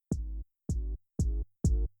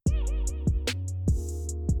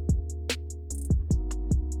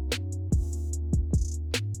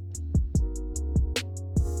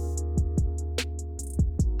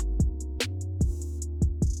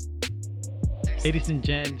Ladies and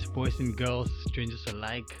gents, boys and girls, strangers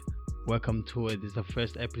alike, welcome to it. This is the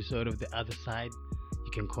first episode of The Other Side.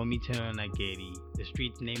 You can call me Tenor Nageri. The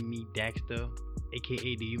streets name me Daxter,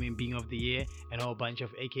 aka the Human Being of the Year, and a whole bunch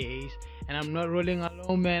of AKAs. And I'm not rolling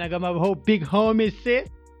alone, man. I got my whole big homie, sis.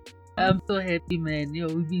 I'm so happy, man.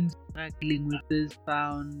 We've been struggling with this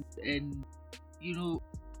sound and, you know,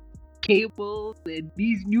 cables and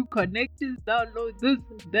these new connections, download this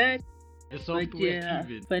and that. The But software, yeah,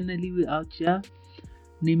 even. finally we're out here.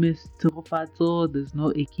 Name is Terofatso, there's no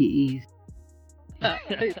AKAs.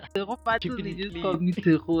 Terofatso, Keeping they it just clean. call me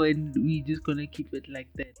Tero and we just gonna keep it like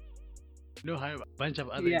that. No, I have a bunch of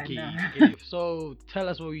other Yeah, AKAs. nah. Anyway, so tell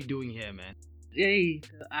us what we're doing here, man. Hey,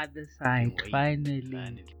 the other side, Wait,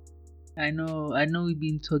 finally. I know we've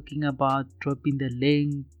been talking about dropping the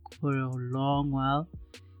link for a long while.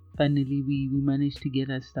 Finally we managed to get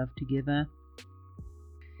our stuff together.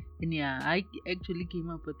 And yeah, I actually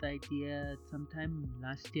came up with the idea sometime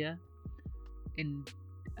last year, and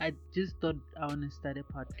I just thought I want to start a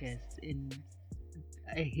podcast, and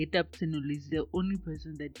I hit up Senoli, the only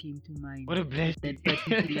person that came to mind What a at blessing. that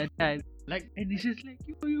particular time. Like, And it's just like,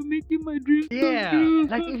 you're making my dream come yeah, true.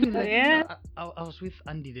 like even like Yeah. I was with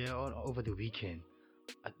Andy there over the weekend.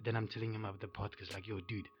 Then I'm telling him about the podcast, like, yo,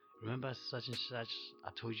 dude, remember such and such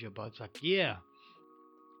I told you about? It's like, yeah,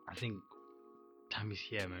 I think time is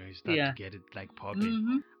here, man. We start Yeah. to get it like popping.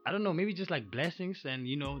 Mm-hmm. I don't know, maybe just like blessings and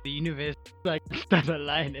the universe like start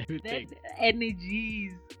align That everything.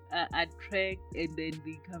 energies attract and then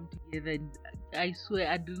they come together. And I swear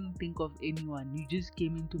I didn't think of anyone. You just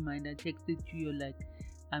came into mind. I texted you. You're like,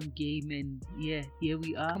 I'm game, and yeah, here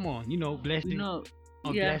we are. Come on, blessings, You know,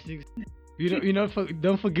 on yeah. blessings.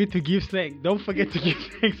 Don't forget to give thanks. Don't forget to give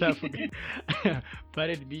thanks. I forget. But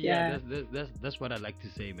it be Yeah. that's what I like to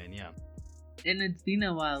say, man. Yeah. And it's been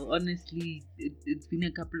a while. Honestly, it's been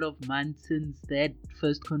a couple of months since that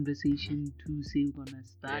first conversation to say we're gonna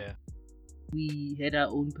start. Yeah. We had our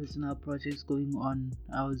own personal projects going on.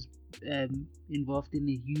 I was involved in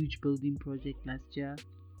a huge building project last year,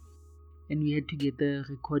 and we had to get the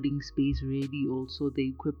recording space ready, also the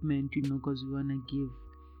equipment, because we want to give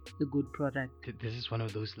a good product. This is one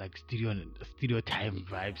of those like studio time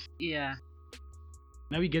vibes. Yeah.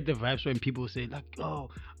 Now we get the vibes when people say like, "Oh,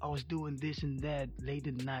 I was doing this and that late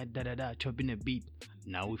at night, da da da, chopping a beat."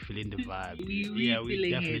 Now we feeling the vibe. We we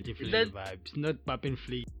feeling definitely it. feeling That- the vibes. Not popping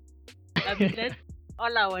fleek. I mean, that's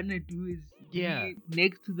all I want to do is Yeah. be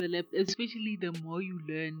next to the lab. Especially the more you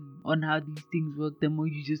learn on how these things work, the more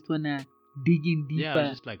you just want to dig in deeper. Yeah,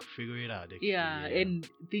 just like figure it out. Actually. Yeah, and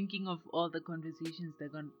thinking of all the conversations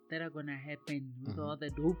that are gonna happen with all the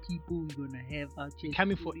dope people we're gonna have out here.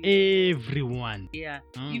 coming for studio. everyone. Yeah,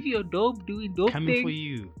 Mm. if you're dope doing dope Coming things, for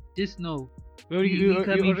you. just know. We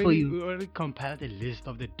coming for you. We already compiled a list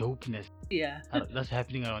of the dopeness Yeah, that's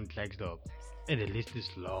happening around Klagsdorp. And the list is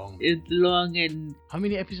long. it's long and How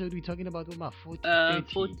many episodes are we talking about? About 40,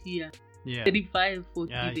 40, yeah, Yeah. 35,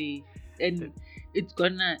 40 Yeah. days, and it's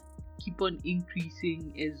gonna keep on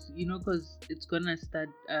increasing as because it's gonna start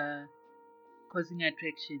causing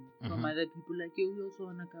attraction from other people. Like, yo, we also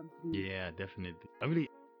wanna come through. Yeah, definitely. I really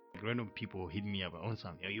like, random people hit me up on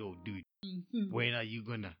something. Yo, dude, Mhm. when are you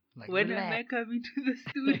gonna When am I relax? coming to the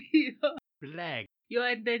studio? Relax. Yo,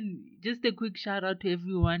 and then just a quick shout out to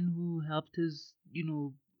everyone who helped us,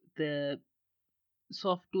 the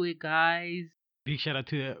software guys, Big shout out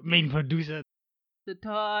to the main producer, the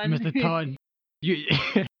Ton. Mr. Ton. You,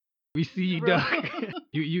 we see you, Bro. dog.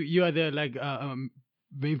 you are the like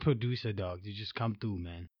main producer, dog. You just come through,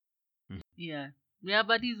 man. Yeah. Yeah,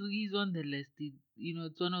 but he's on the list.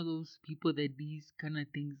 It's one of those people that these kind of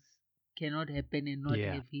things cannot happen and not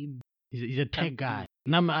Yeah. have him. He's a tech Come guy.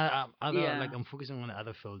 And I'm Yeah. I'm focusing on the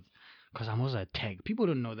other fields because I'm also a tech. People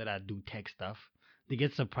don't know that I do tech stuff. They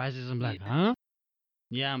get surprises. I'm like, huh?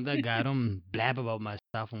 Yeah, I'm that guy. I don't blab about my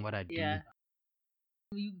stuff and what I do. Yeah.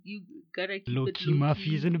 You gotta keep Low it key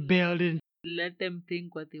mafias in the building. Let them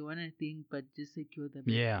think what they wanna think, but just secure them.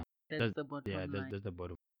 Yeah, That's the bottom line. that's the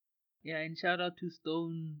bottom. Yeah, and shout out to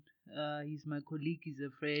Stone. He's my colleague. He's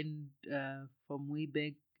a friend from way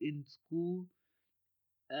back in school.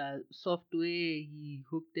 Software, he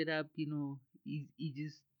hooked it up. He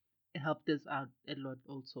just helped us out a lot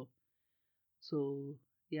also. So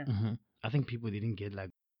yeah, I think people didn't get like,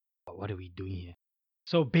 what are we doing here?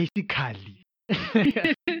 So basically,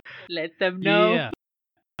 let them know. yeah.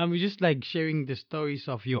 We're just like sharing the stories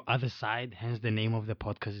of your other side. Hence, the name of the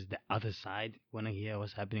podcast is The Other Side. Want to hear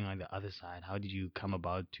what's happening on the other side? How did you come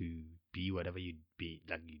about to be whatever you're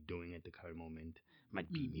doing at the current moment?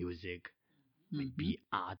 Might be music, might be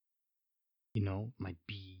art, might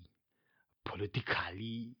be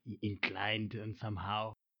politically inclined and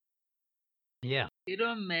somehow. Yeah. It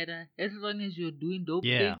don't matter as long as you're doing dope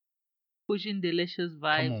Yeah. things, pushing delicious Come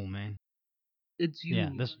vibes. on, man. It's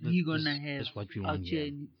Yeah, you. that's We're gonna that's, have that's what we out want. here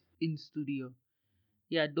Yeah. in studio.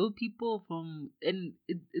 Yeah, dope people from, and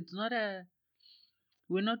it's not a,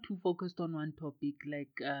 we're not too focused on one topic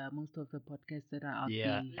like most of the podcasts that are out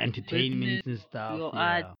Yeah. there. Entertainment Business, and stuff. your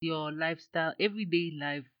art, Yeah. your lifestyle, everyday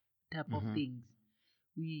life type of Mhm. things.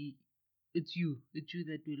 It's you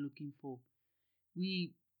that we're looking for.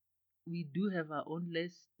 We we do have our own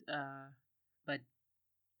list, but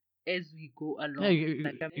as we go Yeah, along,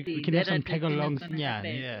 like I'm we saying, can have there are some tag things that's alongs. gonna Yeah,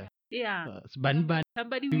 happen. yeah. Yeah, Ban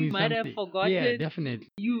somebody we doing might have something. forgotten. Yeah, definitely.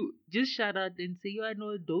 You just shout out and say, "Yo, I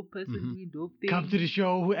know a dope person Mhm. doing dope things." Come to the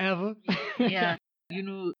show, whoever. Yeah, you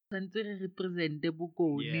know, Santere represent the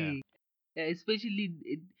Yeah. Yeah, especially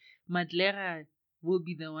Matlera will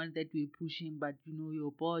be the one that we're pushing, but you know,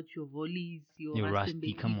 your bot, your volleys, your Your Rusty,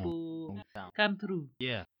 Rustenburg come on. people Hometown. come through.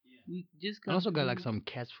 Yeah. We just I come also got through. like some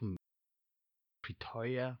cats from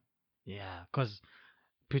Pretoria. Yeah, cause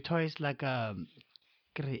Pretoria is like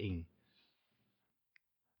kering.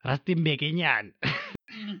 Rustenburg enyan.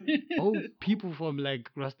 Oh, people from like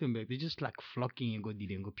Rustenburg, they just like flocking and go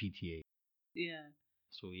PTA. Yeah.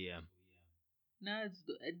 So yeah. Now,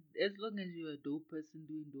 as long as you're a dope person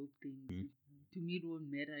doing dope things, Mhm. to me it won't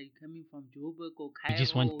matter. You're coming from Joburg or We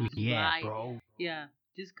just want Cairo, to hear, Dubai. bro. Yeah,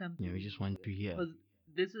 just come Yeah, through. we just want to hear. Because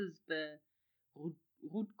this is the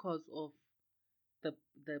root cause of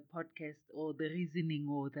the podcast, or the reasoning,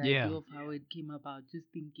 or the Yeah. idea of how it came about. Just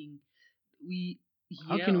thinking, we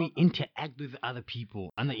How hear can we of interact with other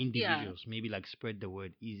people, other yeah, individuals? Maybe like spread the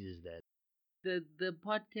word. Easy as that. the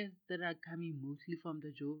podcasts that are coming mostly from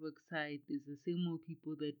the Joburg side is the same old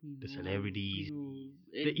people that we know, The celebrities, you know,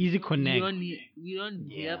 the and easy connect. we don't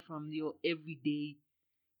hear Yeah. from your everyday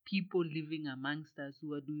people living amongst us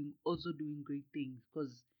who are also doing great things,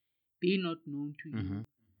 because they're not known to you. Mhm.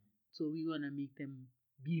 So we want to make them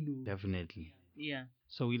be known. Definitely. Yeah.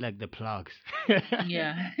 So we like the plugs.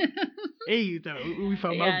 Yeah. Hey, we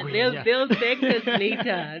found Yeah, Magwe, they'll yeah. they'll thank us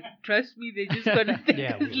later. Trust me, they're just gonna thank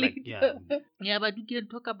Yeah, us we like later. yeah. Yeah, but we can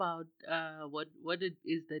talk about what it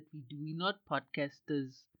is that we do. We're not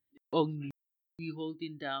podcasters only. We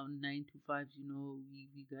holding down 9 to 5. You know,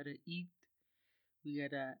 we gotta eat. We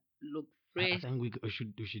gotta look I fresh. think we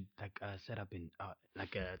should like set up in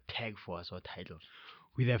like a tag for us or title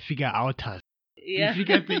with a figure outers. Yeah. We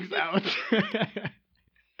figure things out.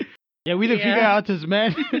 Yeah, we the figure Yeah. outers,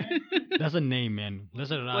 man. That's a name, man. That's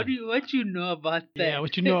a rhyme. What you know about that? Yeah,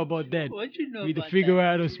 what you know about that? What you know We the about figure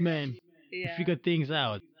that? outers, man. We Yeah. figure things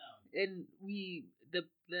out. And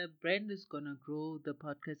the brand is gonna grow, the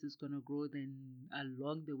podcast is gonna grow, then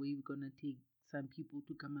along the way we're gonna take some people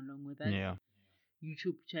to come along with us. Yeah.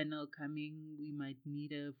 YouTube channel coming, we might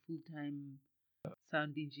need a full-time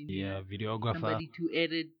sound engineer, Yeah, videographer. somebody to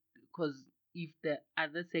edit, because if the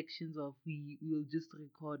other sections of we'll just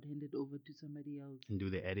record, hand it over to somebody else And do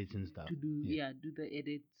the edits and stuff. to do do the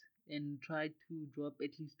edits, and try to drop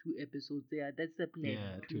at least 2 episodes. Yeah, that's the plan,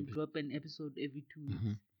 Yeah, to drop an episode every 2 weeks.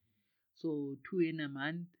 Mhm. So 2 in a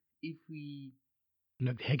month. If we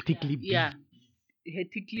Not hectically busy.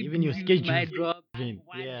 hectically Even your busy, schedule might drop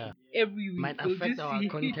yeah, every week. might We'll affect just our see.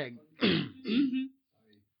 contact. Mhm.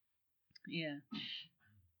 Yeah,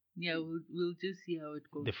 yeah. We'll just see how it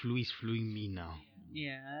goes. The flu is fluing me now.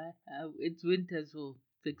 Yeah, it's winter, so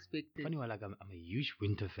it's expected. Funny, like I'm a huge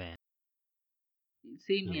winter fan.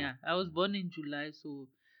 Same Yeah. here. I was born in July, so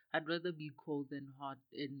I'd rather be cold than hot.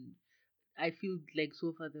 And I feel like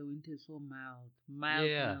so far the winter is so mild.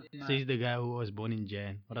 Yeah, says the guy who was born in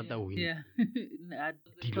Jan. What are the wind? Yeah. Dilo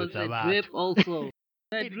Because tsa the batho. drip also.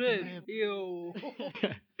 The Hey, the drip. drip. Yo.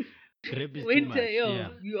 Drip is too Winter, much. yo. Yeah.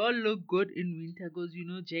 We all look good in winter because, you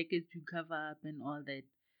know, jackets to cover up and all that.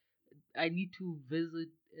 I need to visit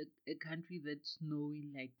a country that's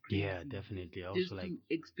snowing like crazy. Yeah, definitely. I Just also like. to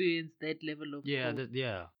experience that level of Yeah, cold.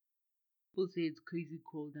 yeah. People say it's crazy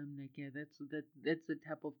cold. I'm like, yeah, that's the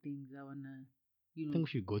type of things I wanna, you I know. think we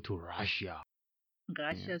should go to Russia.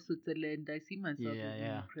 Russia, Switzerland. I see myself Yeah, living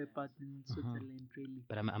yeah. crap out in Switzerland, really.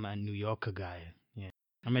 But I'm a New Yorker guy. Yeah.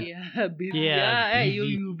 I mean, Yeah, busy. yeah, Hey,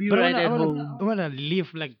 busy. you be But right I at wanna, home. I wanna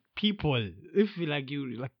live like people. If like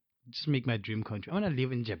you like, just make my dream come true. I wanna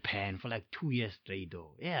live in Japan for like 2 years straight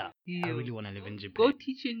though. Yeah. I Yo. really wanna live in Japan. Go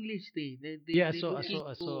teach English there. Yeah, I they're saw looking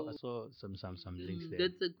for- some links there.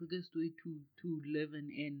 That's the quickest way to live and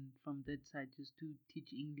earn from that side, just to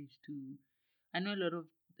teach English to. I know a lot of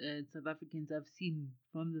South Africans I've seen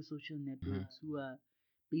from the social networks who are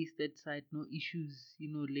based that side, no issues, you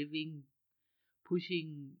know, living,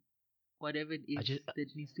 pushing whatever it I is just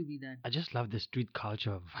that needs to be done. I just love the street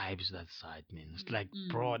culture vibes that side, man. It's like Mm.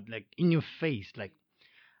 broad, like in your face. Like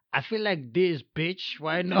I feel like this, bitch.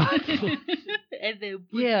 Why not? And they're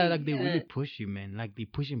Yeah, pushing, like they really push you, man. Like they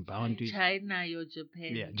pushing boundaries. China or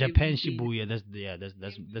Japan. Yeah, Japan everything- Shibuya. That's my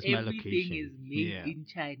Everything location. is made Yeah, in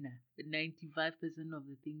China. 95% of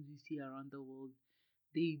the things you see around the world,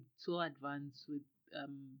 they so advanced with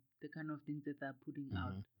the kind of things that they're putting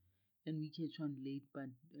out, Mhm. and we catch on late. But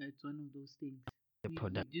it's one of those things. The We just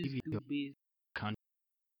productivity do of base. country.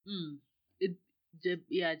 It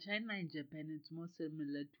China and Japan. It's more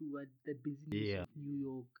similar to what the business Yeah. of New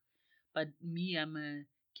York. But me, I'm a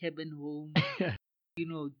cabin home.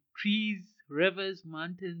 Trees, rivers,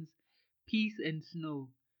 mountains, peace and snow.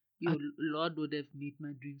 Your Lord would have made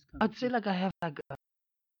my dreams come I'd say true. like I have like a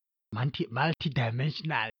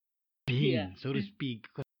multi-dimensional being, Yeah. so to speak.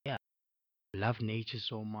 'Cause, yeah, I love nature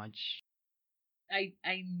so much. I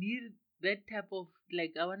need that type of,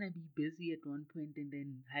 like, I want to be busy at one point and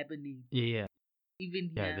then hibernate. Yeah,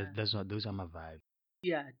 Even yeah. here, Those are my vibes.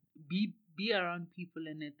 yeah, be around people,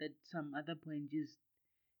 and at that some other point just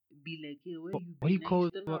be like, hey, where you What do you been? Are call you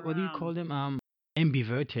still what do you call around? them?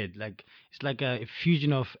 Ambiverted. Like it's like a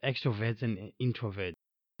fusion of extroverts and introverts.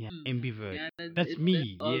 Yeah, ambivert. Yeah, That's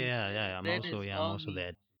me. all, Yeah. I'm that also is I'm all also me.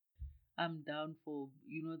 that. I'm down for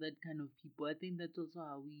that kind of people. I think that's also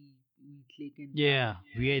how we click and Yeah,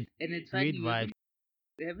 vibe. weird And it's weird funny, vibes,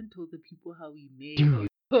 we haven't told the people how we met.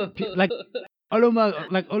 dude.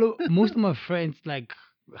 Like most of my friends, like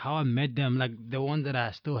how I met them, like the ones that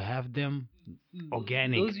I still have them,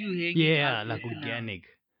 organic. Those you hanging Yeah, out like with now. organic.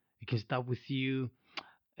 We can start with you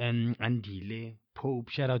and Andile, Pope.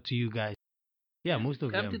 Shout out to you guys. Yeah, most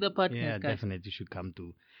of Come them. to the podcast, Yeah, guys. definitely should come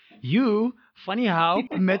to. You, funny how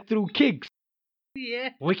we met through kicks. Yeah.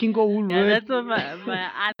 We can go Yeah, Woolworth. that's what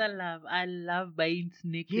my other love. I love buying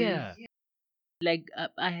sneakers. Yeah. Like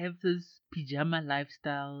I have this pajama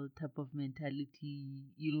lifestyle type of mentality.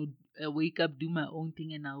 I wake up, do my own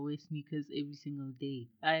thing, and I wear sneakers every single day.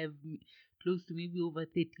 I have close to maybe over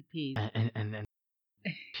 30 pairs. And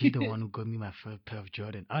she's the one who got me my first pair of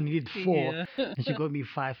Jordan. I needed 4, Yeah. and she got me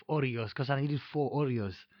 5 Oreos because I needed 4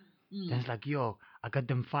 Oreos. Mm. Then it's like, yo, I got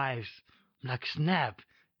them 5s. I'm like, snap.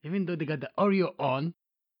 Even though they got the Oreo on,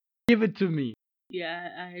 give it to me. Yeah,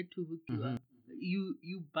 I had to hook you up.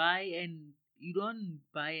 You buy, and you don't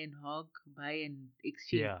buy and hog, buy and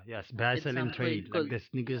exchange. Yeah, yes, buy, At sell, and some trade. point, Like the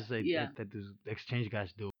sneakers yeah. that those exchange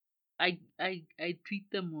guys do. I treat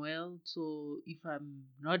them well, so if I'm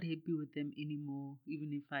not happy with them anymore,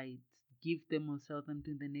 even if I give them or sell them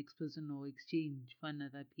to the next person or exchange for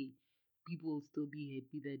another pair, people will still be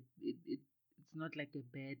happy that it's not like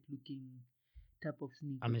a bad looking type of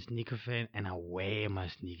sneaker. I'm a sneaker fan and I wear my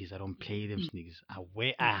sneakers. I don't play them sneakers.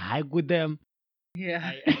 I hike with them.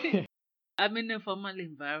 Yeah. I'm in a formal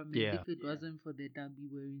environment. Yeah. If it wasn't for that, I'd be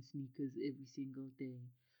wearing sneakers every single day.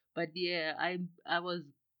 But yeah, I was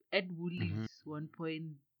at Woolies one point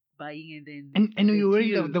buying, and then And you're wearing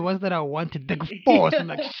chill. the ones that I wanted, the force. I'm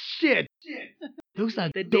like, shit. Those are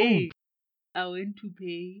The dope. day I went to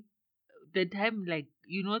pay, the time, like,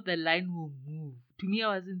 the line will move. To me,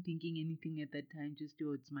 I wasn't thinking anything at that time, just,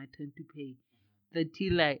 it's my turn to pay. The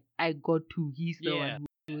till I got to, he's the Yeah. one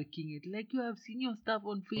who's working it. Like, you have seen your stuff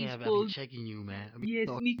on Yeah, I've been Facebook. checking you, man. I've been Yeah,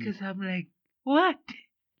 stalking you. sneakers. I'm like, what?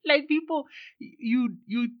 Like, people, you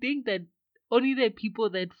think that only the people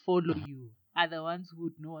that follow you are the ones who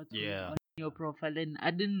would know what's going on in your profile. And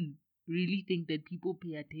I didn't really think that people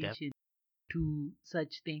pay attention to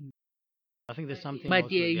such things. I think there's something But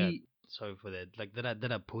also, yeah, sorry for that. Like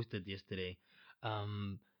that I posted yesterday.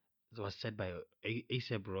 It was said by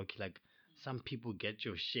ASAP Rocky. Like some people get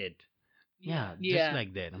your shit. Yeah, just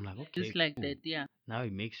like that. I'm like, okay, just like cool. that, yeah. Now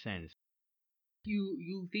it makes sense.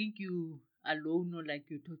 You think you alone, or like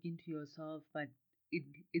you're talking to yourself, but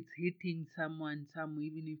it's hitting someone somewhere,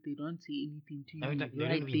 even if they don't say anything to you. I mean, like they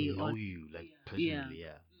right don't even there know on, you, like personally,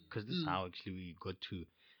 yeah. Because this is how actually we got to,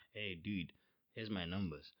 hey, dude, here's my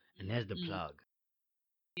numbers, and here's the plug.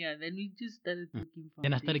 Yeah, then we just started talking from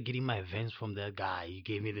Then I there. started getting my events from that guy. He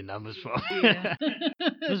gave me the numbers from. Yeah.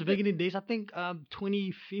 It was back in the days. I think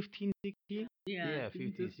 2015, 16. Yeah,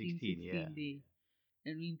 15, 16. Yeah. Day.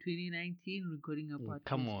 And in 2019, recording a podcast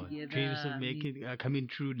Come on, together. dreams of making coming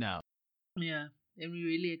true now. Yeah, and we're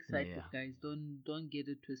really excited, Yeah. guys. Don't get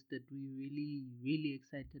it twisted. We're really, really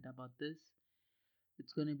excited about this.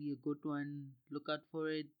 It's gonna be a good one. Look out for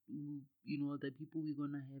it. The people we're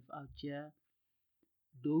gonna have out here.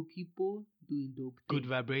 Dope people doing dope things. Good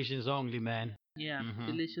vibrations only, man. Yeah,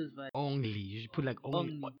 delicious vibe. Only. You should put like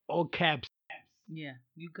only. Only. All caps. Yeah,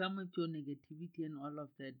 you come with your negativity and all of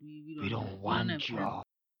that. We We don't want you.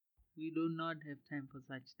 We do not have time for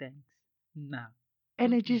such things. Nah.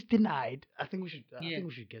 Energy is denied. I think we should. I Yeah. think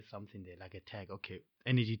we should get something there, like a tag. Okay,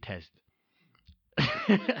 energy test.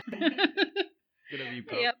 Gonna be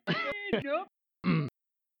Yeah. proud. No.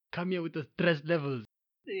 Come here with the stress levels.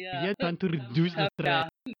 Yeah. You're trying to reduce the Calm stress.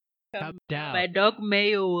 down. Calm down. My dog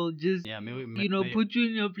Mayo will just, Yeah, Mayo, put you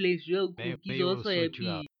in your place real quick. He's Mayo will also sort you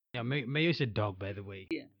out. happy. Yeah, Mayo is a dog, by the way.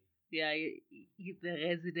 Yeah, he's the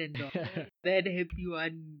resident dog. That happy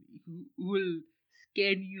one who will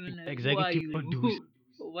scan you and like, Executive who are you? producer.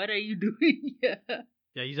 What are you doing here?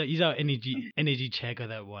 Yeah, he's our energy checker.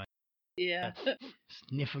 That one. Yeah.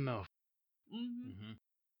 Sniff him off. Hmm.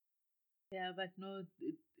 Yeah, but no,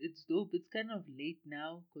 it's dope. It's kind of late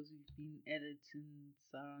now because we've been at it since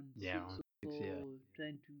around Yeah, 6 six, or yeah. so,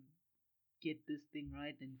 trying to get this thing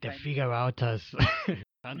right and They finally figure out us.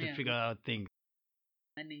 Trying to Yeah. figure out things.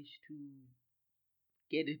 manage to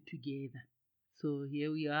get it together. So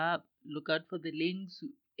here we are. Look out for the links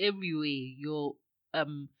everywhere. Your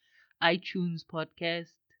iTunes podcast,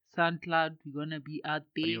 SoundCloud. We're gonna be out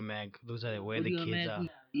there. Audio Mag. Those are where the Audio kids Mac, are.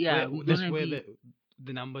 yeah, we're That's gonna where be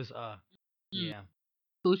the numbers are. Mm. Yeah.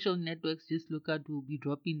 social networks. Just look out. We'll be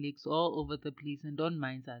dropping links all over the place, and don't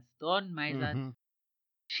mind us. Don't mind us. Mhm.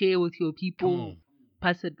 Share with your Come people. on.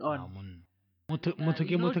 Pass it Ah, on. man. Mutu You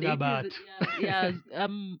know, mutu data gabat. is- yeah.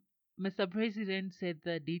 Mr. President said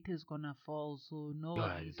the data is gonna fall, so no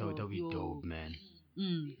worries. That So would be dope, man.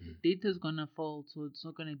 data's gonna fall, so it's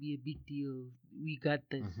not gonna be a big deal. We got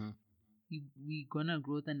this. Mhm. We gonna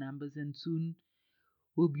grow the numbers, and soon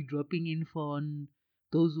we'll be dropping info on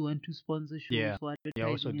those who want to sponsor shows Yeah. for We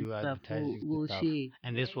also advertising and do stuff. advertising We'll stuff. share.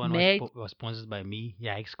 And this one Meg- was sponsored by me.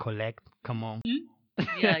 Yikes Collect. Come on.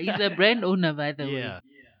 Yeah, he's a brand owner, by the way. Yeah.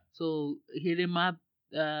 So hit him up.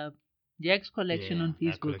 Jack's Collection Yeah, on Jack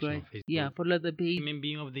Facebook, Collection on right? Facebook. Yeah, follow the page. Human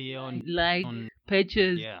being of the year on. Like, on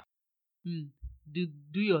purchase. yeah.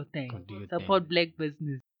 Do your thing. Go do your Support black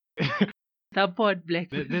business. Support black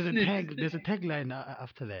There's a business. tag. There's a tagline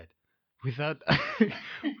after that. Without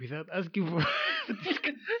without asking for.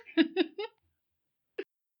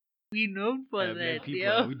 We known for Yeah, that. black people,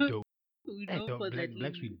 Yeah. we dope. We Hey, known dope. for Blacks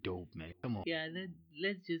that. we dope, man. Come on. Yeah,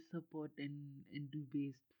 let's just support and do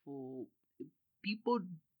best for people,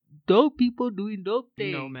 dope people doing dope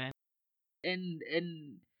things. No, man.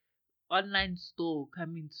 And online store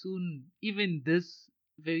coming soon. Even this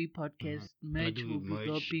very podcast Gonna merch do will be merch,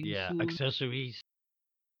 dropping yeah, soon. accessories.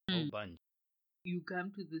 Whole Mm. bunch. You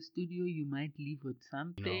come to the studio, you might leave with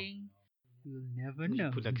something. You'll never We should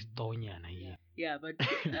know. put like Estonia here. Yeah, but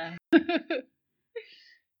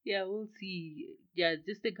yeah, we'll see. Yeah,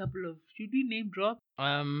 just a couple of. Should we name drop?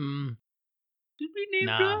 Should we name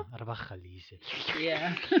Nah, drop? Rabakhalise.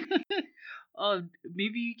 Yeah. Oh,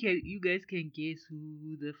 maybe you guys can guess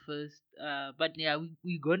who the first. But yeah,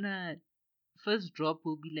 we gonna first drop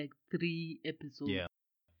will be like 3 episodes Yeah.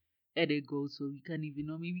 at a go, so we can't even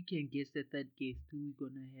know. Maybe we can guess the third guest who we're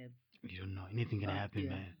gonna have. You don't know. Anything can happen, yeah.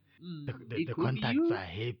 man. It The could be contacts you. are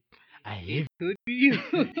hip. I hip. Could be you.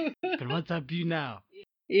 Can WhatsApp you now?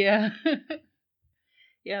 Yeah.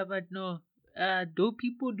 Yeah, but no. Dope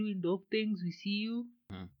people doing dope things. We see you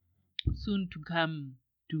Mm. soon to come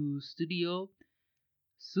to studio.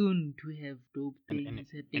 Soon to have dope things And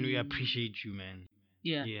happening. we appreciate you, man.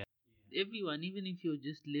 Yeah. Yeah. Everyone, even if you're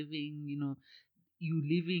just living, you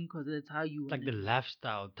living because that's how you It's like the wanna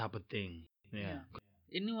lifestyle type of thing. Yeah.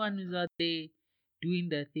 Anyone who's out there doing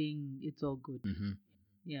their thing, it's all good. Mm-hmm.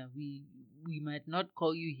 Yeah, we might not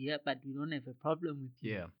call you here, but we don't have a problem with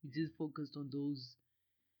you. Yeah. We just focused on those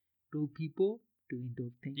dope people doing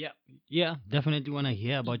dope things. Yeah. Yeah. Definitely want to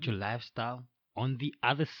hear about your lifestyle on the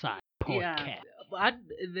other side podcast. Yeah, but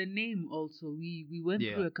the name also, we went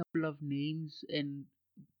Yeah. through a couple of names, and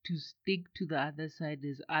to stick to the other side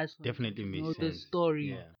is us Definitely know makes the sense. story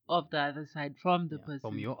Yeah. of the other side from the Yeah, person.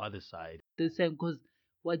 from your other side. The same, because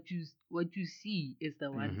what you see is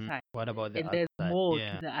the one Mhm. side, What about the and other there's side? more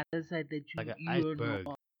Yeah. to the other side that Like an you don't know iceberg.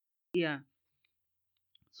 of. Yeah.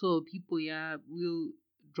 So people, yeah, will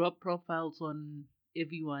drop profiles on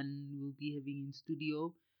everyone we'll be having in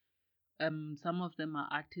studio. Some of them are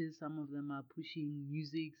artists, some of them are pushing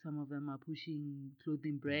music, some of them are pushing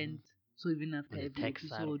clothing brands. So even after On the every tech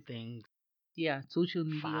side episode, of things. yeah, social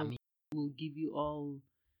media Farming. will give you all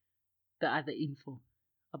the other info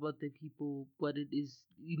about the people, what it is,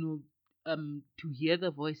 to hear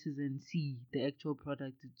the voices and see the actual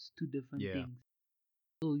product. It's two different Yeah. things.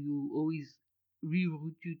 So you always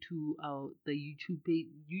reroute you to the YouTube page.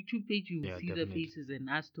 YouTube page, you Yeah, see definitely. the faces and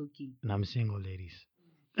us talking. And I'm single, ladies.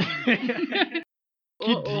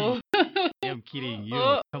 Oh, Yeah, I'm kidding. You.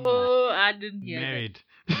 oh, Come on. oh, I didn't hear Married.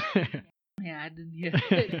 Yeah, I didn't hear.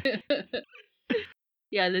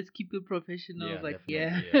 Yeah, let's keep it professional. Yeah, But definitely.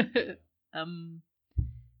 yeah. Yeah. um,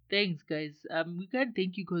 thanks, guys. We can't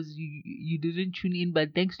thank you because you didn't tune in, but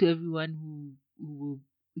thanks to everyone who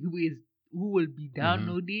will be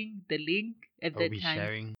downloading the link at I'll that be time.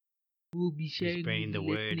 sharing, Who will be be sharing, who will spreading be the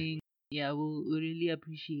word. listening. Yeah, we really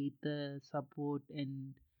appreciate the support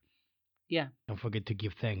and yeah, Don't forget to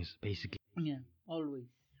give thanks, basically. yeah, always,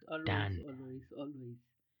 always, Done. always, always.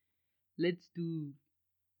 Let's do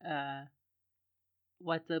uh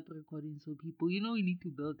WhatsApp recording so people, we need to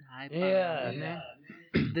build hype Yeah, around man.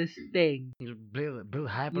 this thing. Build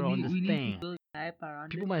hyper on this We need to thing. build hype around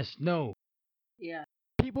People it. must know. Yeah,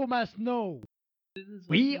 People must know. this is what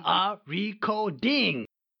We people- are recording.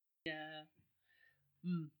 Yeah.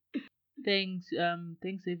 Mm. Thanks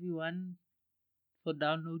everyone for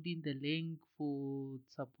downloading the link, for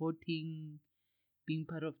supporting, being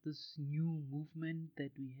part of this new movement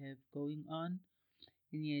that we have going on.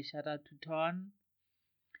 And yeah, shout out to Ton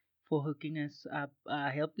for hooking us up,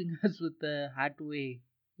 helping us with the hardware.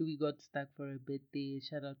 We got stuck for a bit there.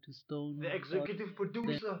 Shout out to Stone. The executive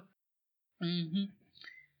producer. Mm-hmm.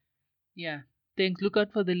 Yeah. Thanks. Look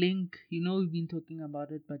out for the link. We've been talking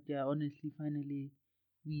about it, but yeah, honestly, finally,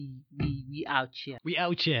 we out here. We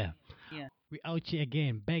out here. Yeah. We out here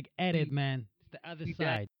again. Back at it, man. It's the other We done.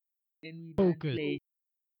 side. And we Focus. done play.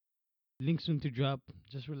 Link soon to drop.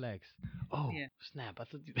 Just relax. Oh, Yeah. snap. I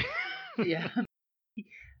thought you. Yeah.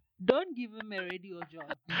 Don't give him a radio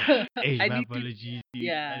job. Hey, I my need to, apologies.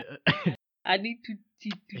 yeah. I need to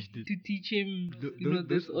teach him, this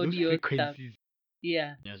those audio stuff. frequencies.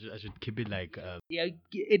 Yeah. Yeah, I should keep it like. Yeah,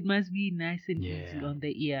 it must be nice and easy Yeah. on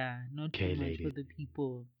the ear, not Okay, too much for lady. the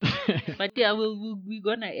people. But yeah, we're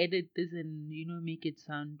gonna edit this and make it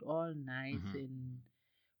sound all nice Mhm. and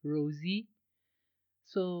rosy.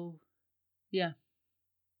 So yeah,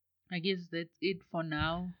 I guess that's it for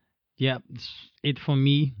now. Yeah, it's it for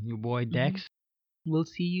me, your boy Dex. We'll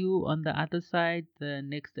see you on the other side, the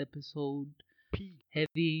next episode. Peace.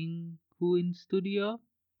 Having who in studio?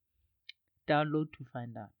 Download to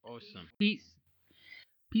find out. Awesome.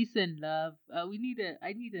 Peace and love. I need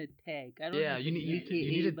a tag. I don't Yeah, have you an need AKA,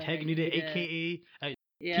 you need a but tag. I You need an need a- AKA.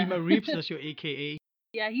 Yeah. Tima Rips, that's your AKA.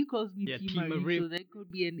 Yeah, he calls me Yeah, Tima Tima Reef, Rip. so that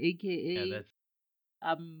could be an AKA. Yeah,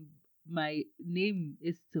 that's My name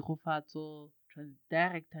is Tsegofatso.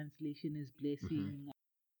 Direct translation is blessing.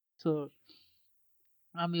 So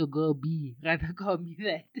I'm your girl B. Rather call me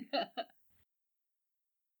that.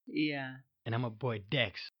 Yeah, and I'm a boy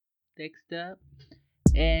Dex. Dexter,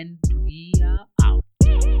 and we are out.